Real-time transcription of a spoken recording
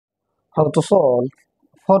How to solve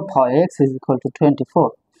 4 power x is equal to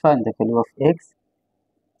 24. Find the value of x.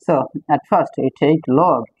 So at first we take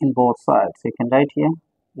log in both sides. You can write here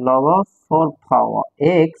log of 4 power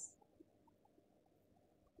x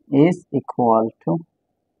is equal to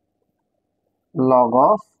log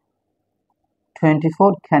of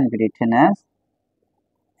 24 can be written as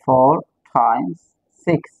 4 times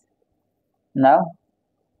 6. Now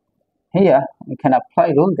here we can apply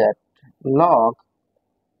rule that log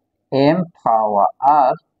m power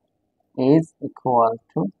r is equal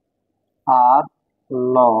to r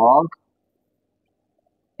log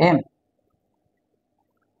m.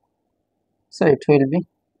 So it will be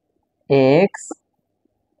x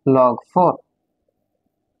log 4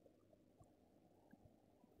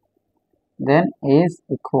 then is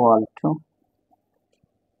equal to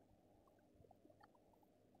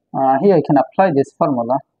here you can apply this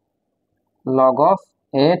formula log of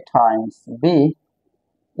a times b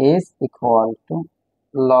is equal to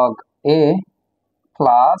log a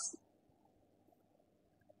plus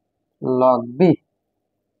log b.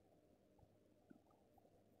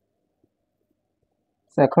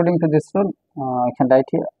 So according to this rule, I can write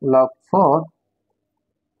here log 4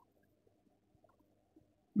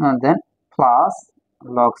 and then plus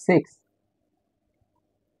log 6.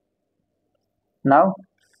 Now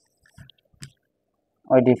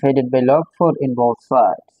I divided by log 4 in both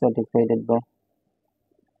sides. So divided by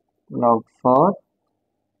log 4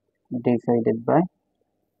 divided by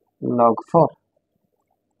log 4.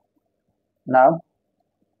 Now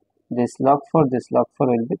this log 4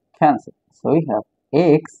 will be cancelled. So we have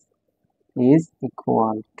x is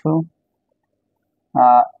equal to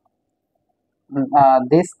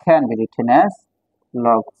this can be written as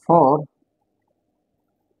log 4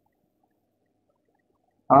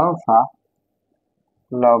 alpha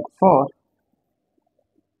log 4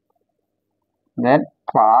 then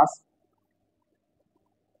plus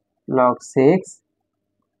log 6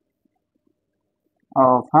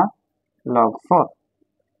 alpha log 4.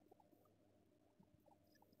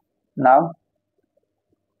 Now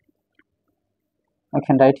I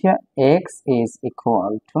can write here x is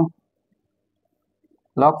equal to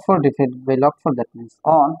log 4 divided by log 4, that means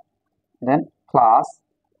on, then plus,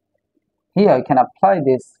 here I can apply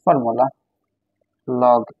this formula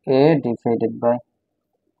log a divided by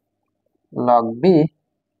log b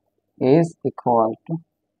is equal to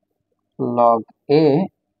log a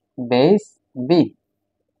base b.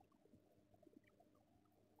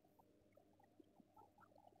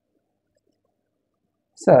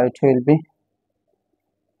 So it will be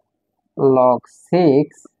log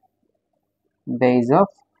 6 base of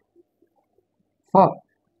 4.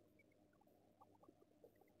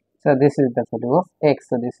 So this is the value of x.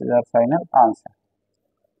 So this is our final answer.